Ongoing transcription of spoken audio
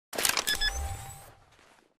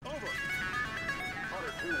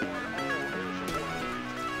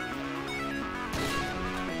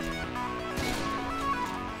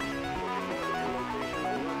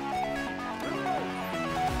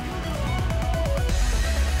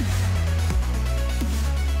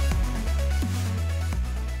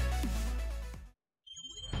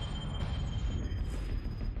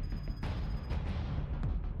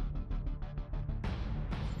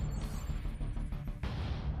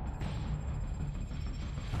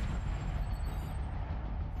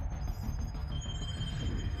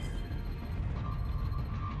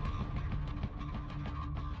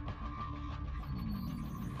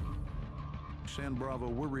San Bravo,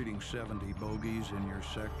 we're reading 70 bogeys in your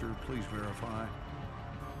sector. Please verify.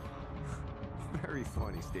 Very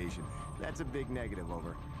funny, Station. That's a big negative,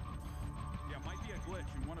 over. Yeah, might be a glitch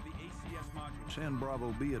in one of the ACS modules. San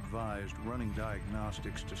Bravo, be advised, running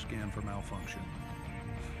diagnostics to scan for malfunction.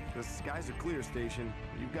 The skies are clear, Station.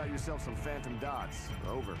 You've got yourself some phantom dots.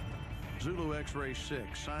 Over. Zulu X-Ray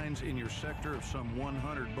 6, signs in your sector of some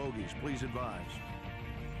 100 bogeys. Please advise.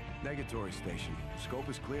 Negatory, Station. Scope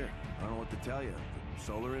is clear. I don't know what to tell you.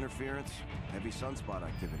 Solar interference, heavy sunspot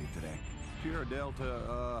activity today. Sierra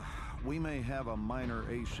Delta, we may have a minor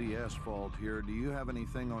ACS fault here. Do you have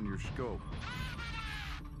anything on your scope?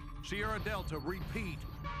 Sierra Delta, repeat.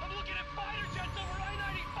 I'm looking at fighter jets over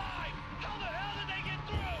I-95! How the hell did they get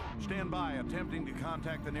through? Stand by, attempting to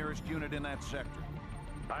contact the nearest unit in that sector.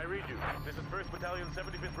 I read you. This is 1st Battalion,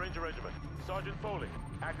 75th Ranger Regiment. Sergeant Foley,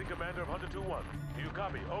 acting commander of Hunter 2-1. Do you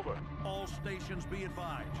copy? Over. All stations be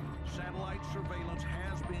advised. Satellite surveillance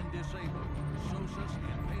has been disabled. SOSUS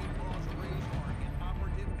and Paypaw's arrays are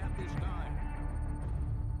inoperative at this time.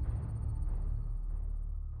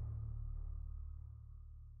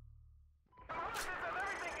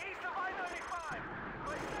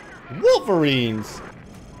 Wolverines!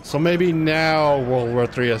 So maybe now World War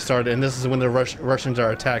III has started, and this is when the Russians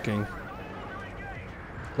are attacking.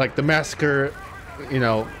 Like the massacre, you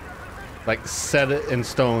know, like set it in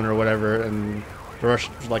stone or whatever, and the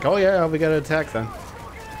Russians are like, oh yeah, we gotta attack them.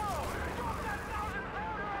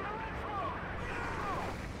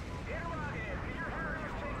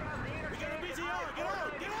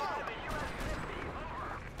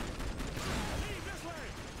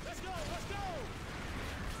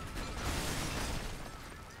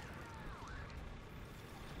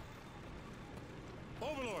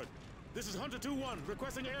 Overlord, this is Hunter 2-1,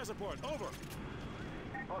 requesting air support. Over.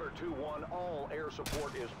 Hunter 2-1, all air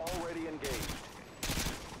support is already engaged.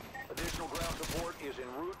 Additional ground support is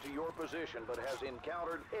en route to your position, but has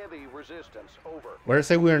encountered heavy resistance. Over. Where did it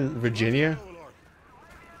say we were in Virginia? Overlord,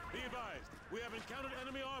 be advised, we have encountered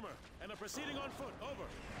enemy armor and are proceeding on foot.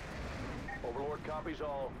 Over. Overlord copies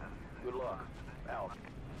all. Good luck. Out.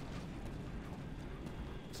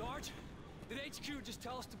 Sarge, did HQ just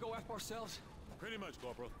tell us to go F ourselves? Pretty much,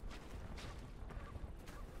 Corporal.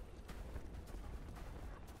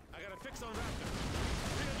 I got a fix on Raptor.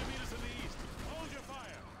 300 meters in the east. Hold your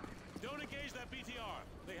fire. Don't engage that BTR.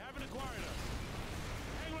 They haven't acquired us.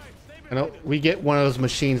 Hang right. Stay I know we get one of those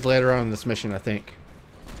machines later on in this mission, I think.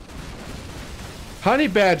 Honey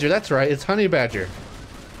Badger, that's right, it's Honey Badger.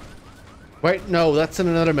 Wait, no, that's in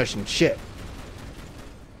another mission. Shit.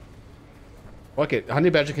 Okay, Honey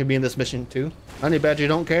Badger can be in this mission too. Honey Badger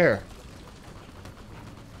don't care.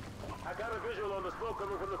 I got a visual on the smoke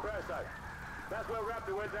coming from the crash site. That's where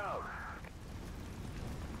Raptor went down.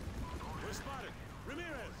 We're spotted. Ramirez,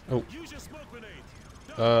 Oh. use your smoke grenades.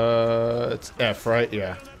 It's F, right?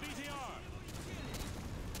 Yeah.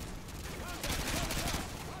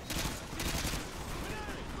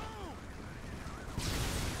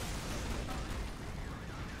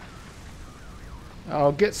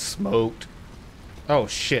 I'll get smoked. Oh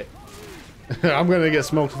shit. I'm gonna get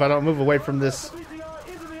smoked if I don't move away from this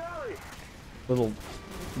little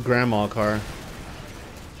grandma car.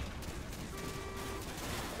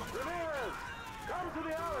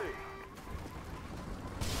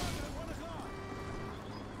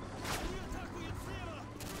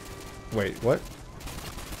 Wait, what?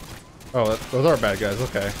 Oh, those are bad guys.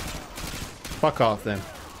 Okay. Fuck off then.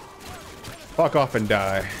 Fuck off and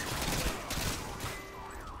die.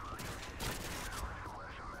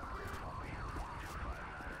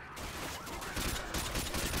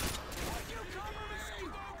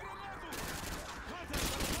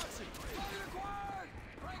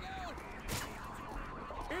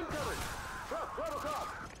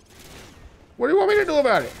 What do you want me to do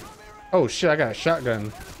about it? Oh shit, I got a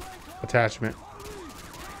shotgun attachment.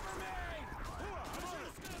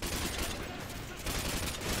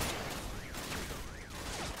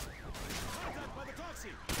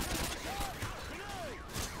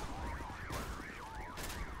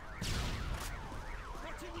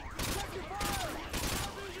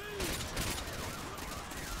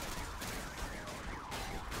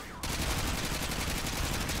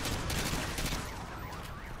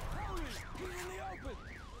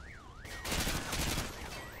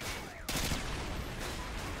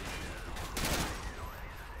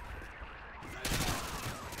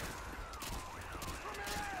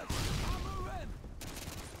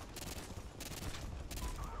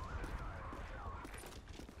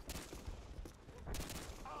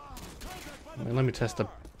 Let me test the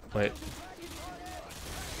plate.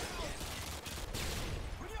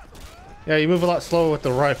 Yeah, you move a lot slower with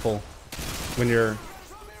the rifle. when you're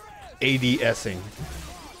ADSing.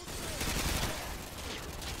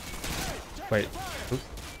 Wait. Oop.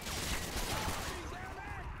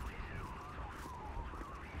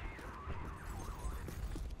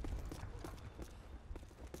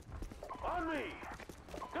 On me!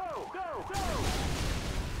 Go, go, go!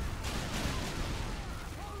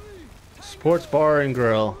 Sports bar and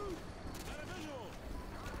grill.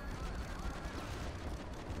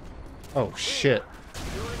 Oh shit.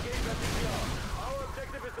 You're engaged at BTR. Our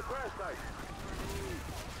objective is the crash site.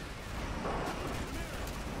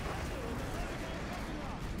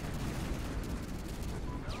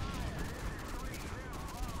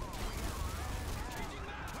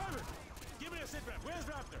 Give me a sit rep. Where's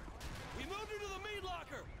Raptor? We moved her to the meat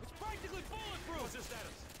locker. It's practically bulletproof. What's his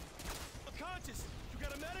status? Unconscious. You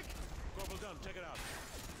got a medic? Corporal Dunn, check it out.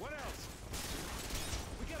 What else?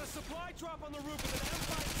 We got a supply drop on the roof with an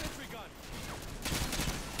M5 sentry gun.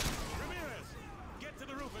 Ramirez, get to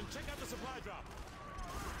the roof and check out the supply drop.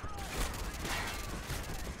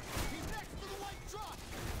 He's next to the white truck.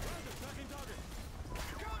 Roger, tracking target.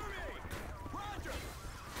 Cover me. Roger.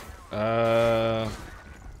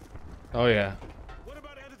 Oh yeah. What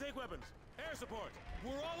about anti-tank weapons? Air support.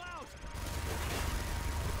 We're all out.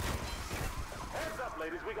 Heads up,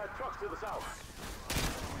 ladies. We got trucks to the south.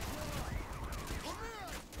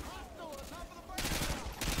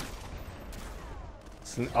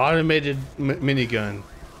 It's an automated minigun.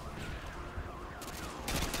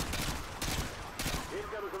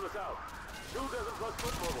 Incoming from the south. 2 dozen plus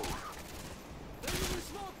foot mobiles. They're using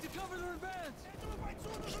smoke to cover their advance.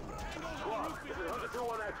 Squad, this is Hunter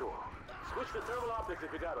 2-1 actual. Switch to thermal optics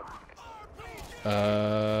if you got them.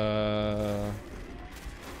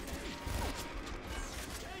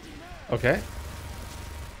 Okay.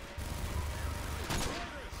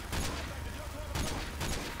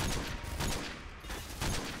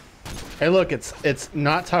 Hey, look, it's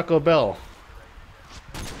not Taco Bell.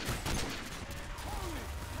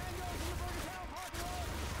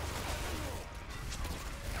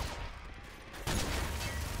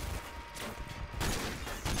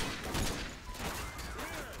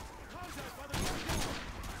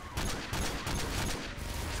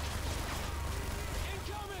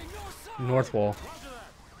 North wall.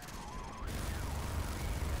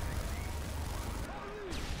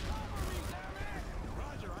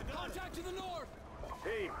 Contact to the north.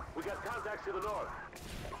 Team, we got contacts to the north.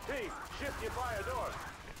 Team, shift your fire north.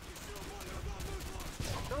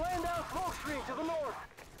 They're laying down smoke screen to the north.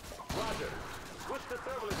 Roger. Switch to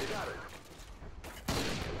thermal if you got it.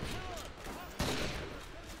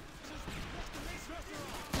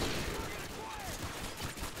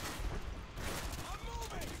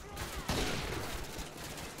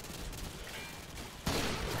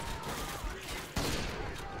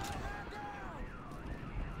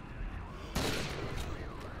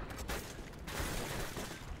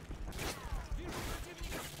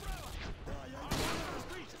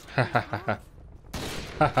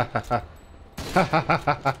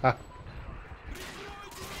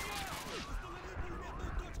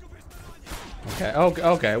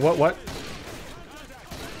 Okay, what?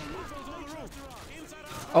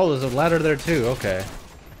 Oh, there's a ladder there too, okay.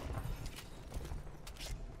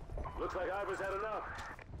 Looks like Ivor's had enough.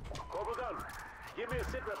 Corporal Dunn, give me a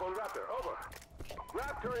sit rep on Raptor. Over.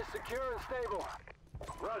 Raptor is secure and stable.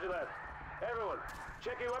 Roger that. Everyone,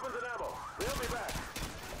 check your weapons and ammo. We'll be back.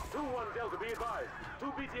 2-1 Delta, be advised. 2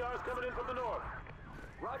 BTRs coming in from the north.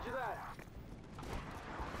 Roger that.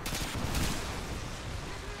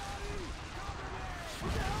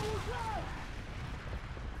 What the hell was that?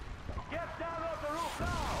 Get down off the roof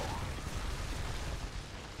now!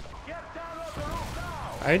 Get down off the roof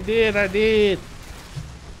now! I did. I have a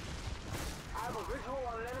visual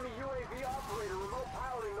on an enemy UAV operator remote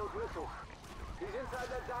piloting those missiles. He's inside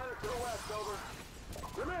that diner to the west, over.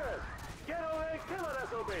 Ramirez, get over there and kill it,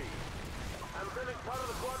 SOB! I'm sending part of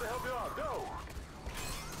the squad to help you out. Go!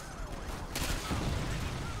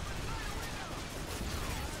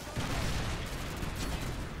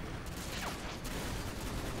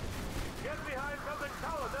 Get behind something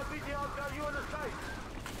solid. That BTR's got you in the sight.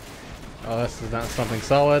 Oh, this is not something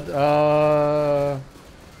solid.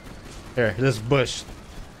 Here, this bush.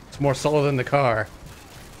 It's more solid than the car.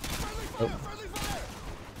 Oh. Friendly fire.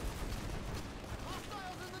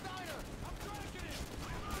 Hostiles in the diner. I'm tracking it.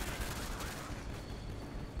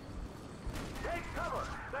 Take cover.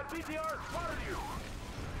 That BTR spotted you.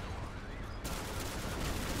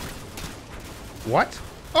 What?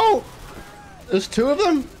 Oh! There's 2 of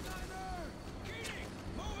them?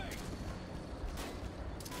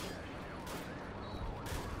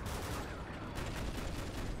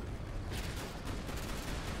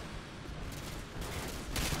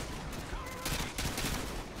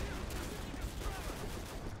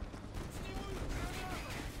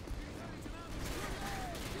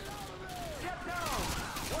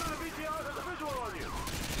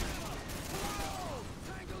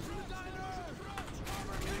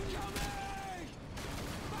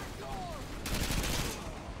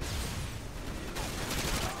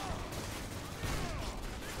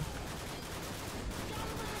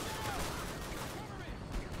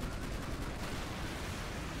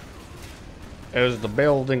 Is the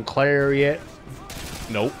building clear yet?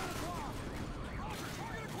 Nope.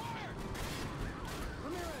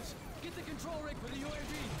 Ramirez, get the control rig for the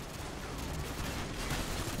UAV.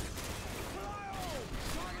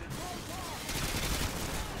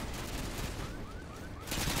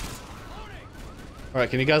 All right,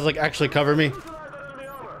 can you guys like actually cover me? Neutralize that enemy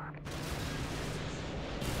armor.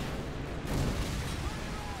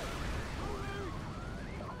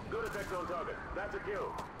 Good effect on target. That's a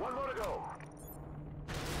kill. One more to go.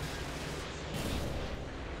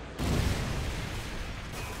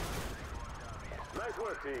 Nice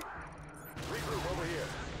work, T. Regroup over here.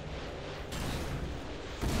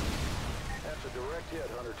 That's a direct hit,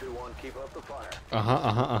 Hunter 2-1. Keep up the fire.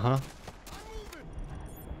 Uh-huh.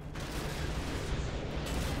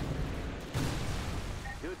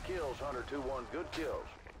 Good kills, Hunter 2-1. Good kills.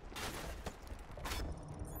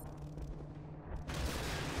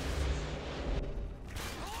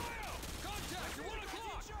 Contact at 1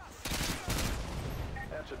 o'clock.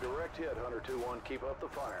 That's a direct hit, Hunter 2-1. Keep up the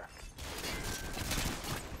fire.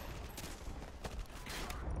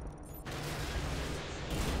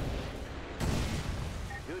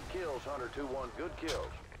 Good kills, Hunter 2-1. Good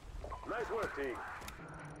kills. Nice work, T.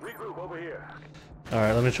 Regroup over here. All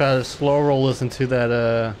right, let me try to slow roll this into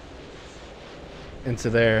that, into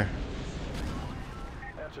there.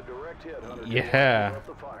 That's a direct hit, Hunter 2-1. Yeah. Keep up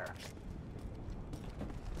the fire.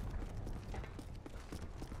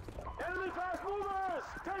 Enemy fast movers!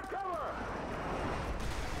 Take cover!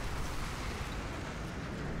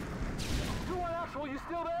 2-1 Actual, you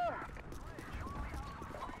still there?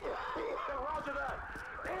 Roger that.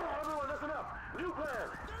 Everyone, listen up. New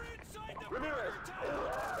plan. They're inside the Ramirez,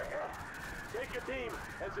 take your team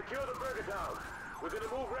and secure the Burger Town. We're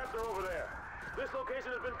gonna move Raptor over there. This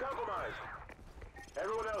location has been compromised.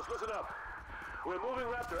 Everyone else, listen up. We're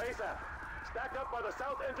moving Raptor ASAP. Stack up by the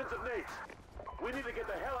south entrance of Nate's. We need to get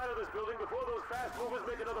the hell out of this building before those fast movers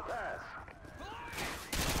make another pass.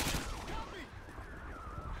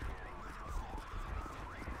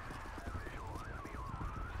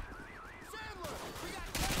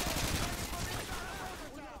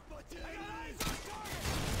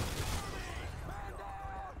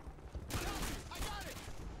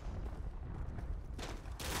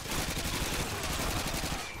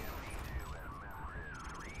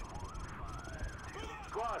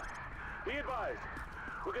 Squad, be advised.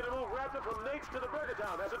 We're gonna move Raptor from Nate's to the Burger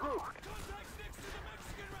Town as a group. Contacts next to the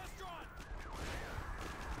Mexican restaurant.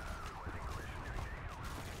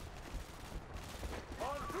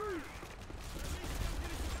 On 3.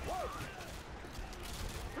 1,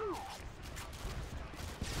 2,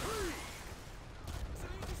 3.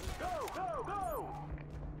 Go, go, go!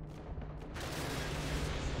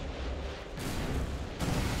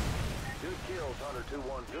 Good kills, Hunter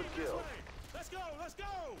 2-1. Good kills. Let's go, let's go!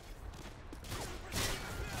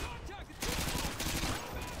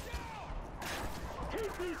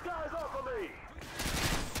 Keep these guys off of me!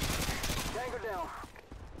 Tanker down.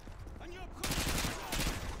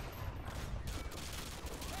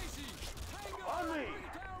 On me!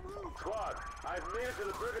 Squad, I've made it to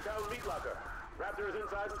the Burger Town meat locker. Raptor is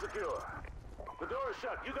inside and secure. The door is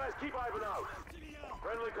shut. You guys keep Ivan out.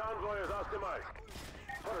 Friendly convoy is Oscar Mike.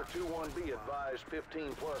 Hunter 2-1, be advised,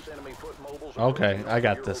 15 plus enemy foot mobiles. Okay, I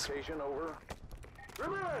got Your this. location, over.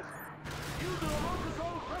 Ramirez, use the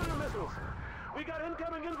remote-controlled predator missiles. We got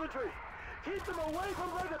incoming infantry. Keep them away from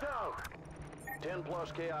Burger Town. 10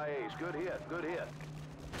 plus KIAs. Good hit. Good hit.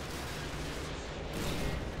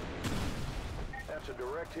 That's a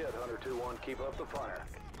direct hit, Hunter 2-1. Keep up the fire.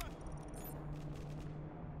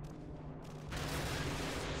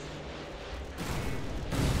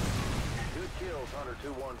 Good kills, Hunter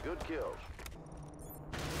 2-1. Good kills.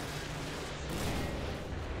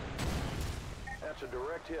 That's a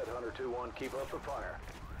direct hit, Hunter 2-1. Keep up the fire.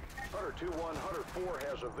 Hunter 2-1, Hunter 4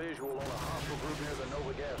 has a visual on a hostile group near the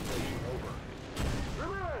Nova gas station. Over.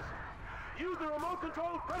 Ramirez, use the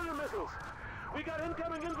remote-controlled predator missiles. We got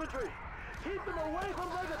incoming infantry. Keep them away from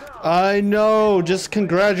Burger Town. I know. Just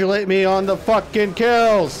congratulate me on the fucking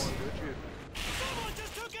kills. Someone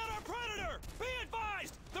just took out our Predator! Be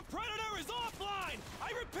advised! The Predator is offline!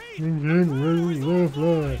 I repeat! The Predator is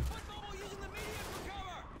offline! Foot mobile using the median for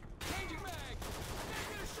cover! Changing mag!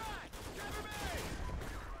 Get a shot! Cover me!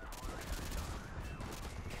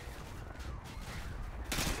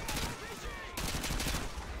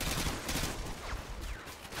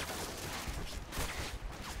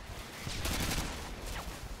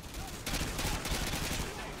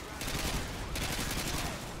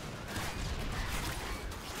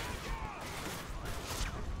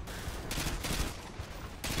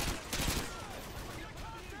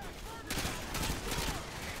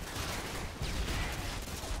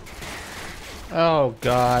 Oh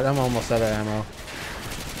god, I'm almost out of ammo.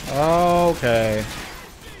 Okay.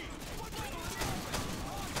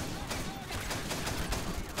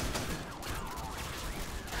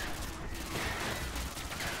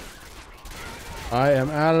 I am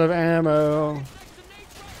out of ammo.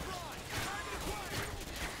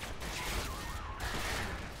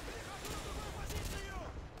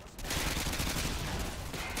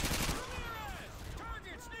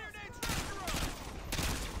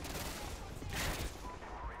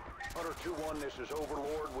 Hunter 2-1, this is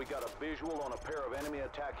Overlord. We got a visual on a pair of enemy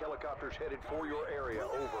attack helicopters headed for your area.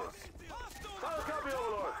 Over. Solid copy,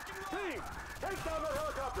 Overlord. Team, take down that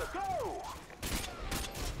helicopter. Go!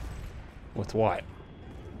 With what?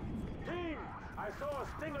 Team, I saw a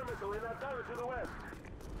Stinger missile in that tower to the west.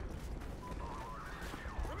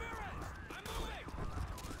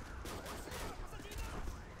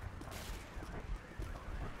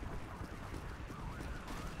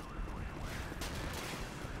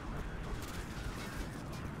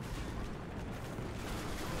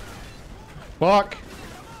 Fuck!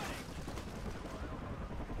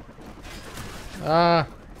 Ah.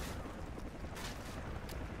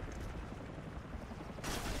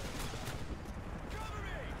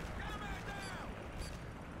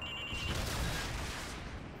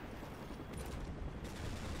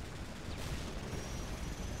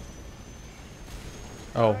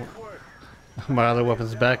 Oh, my other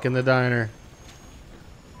weapon's back in the diner.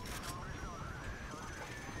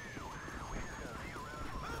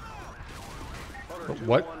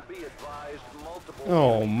 What?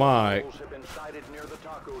 Oh my.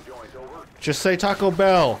 Just say Taco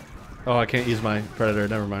Bell. Oh, I can't use my Predator.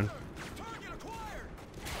 Never mind.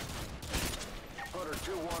 Hunter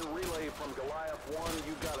 2-1 relay from Goliath 1.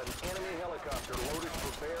 You got an enemy helicopter loaded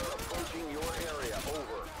for bear approaching your area.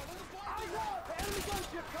 Over. Eyes up! Enemy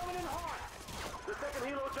gunship coming in hot! The second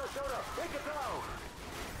helo just showed up. Take it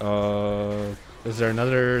down! Is there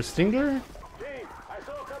another Stinger? Team, I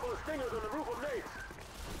saw a couple of Stingers on the roof of Nate's.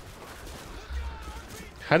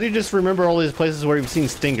 How do you just remember all these places where you've seen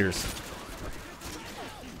Stingers?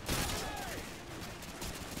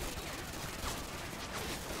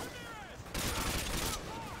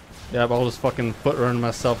 Yep, I'll just fucking foot run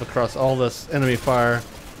myself across all this enemy fire,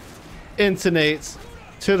 into Nate's,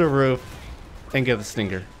 to the roof, and get the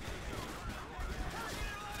Stinger.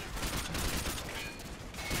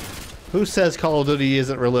 Who says Call of Duty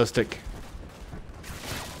isn't realistic?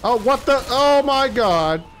 Oh, what the? Oh my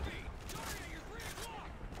god!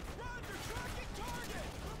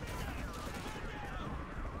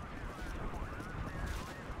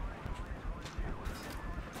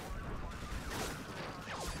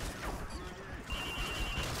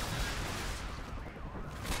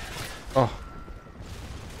 Oh.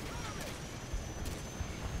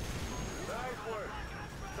 Nice work.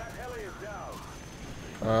 That heli is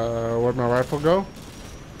down. Where'd my rifle go?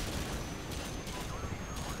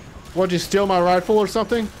 What'd you steal my rifle or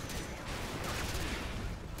something?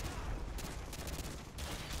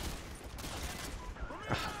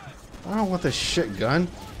 I don't want this shit gun.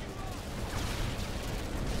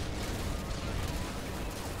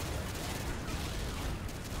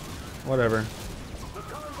 Whatever. The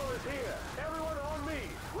convoy is here. Everyone on me.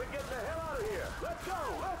 We're getting the hell out of here. Let's go.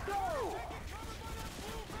 Let's go.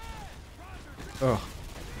 Oh.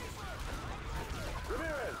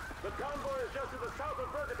 Ramirez, the convoy is just to the south of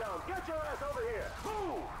Burgertown. Get your ass over here.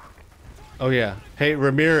 Move. Oh yeah. Hey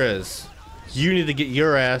Ramirez, you need to get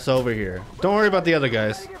your ass over here. Don't worry about the other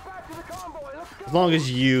guys. Get back to the convoy. Let's go. As long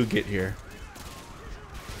as you get here.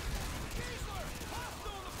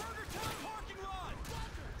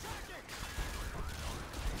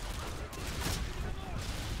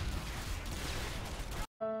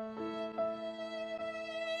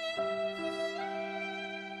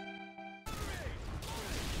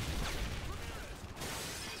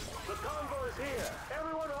 The convoy is here.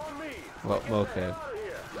 Everyone on me. Well, okay. Out of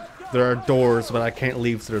here. Let's go. There are doors, but I can't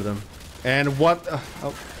leave through them. And what?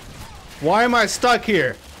 Oh. Why am I stuck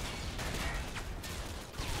here?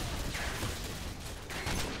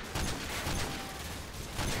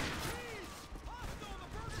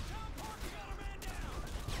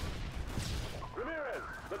 Ramirez,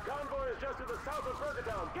 the convoy is just to the south of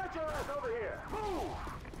Burgertown. Get your ass over here. Move.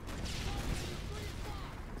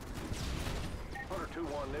 Hunter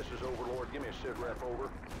 2-1, this is Overlord. Give me a sit rep. Over.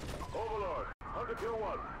 Overlord, Hunter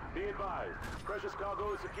 2-1, be advised. Precious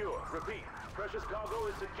cargo is secure. Repeat, precious cargo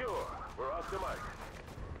is secure. We're Oscar Mike.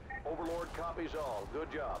 Overlord copies all.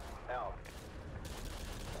 Good job. Out.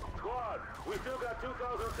 Squad, we still got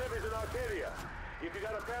 2,000 civvies in Arcadia. If you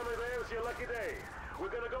got a family there, it's your lucky day. We're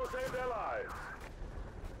gonna go save their lives.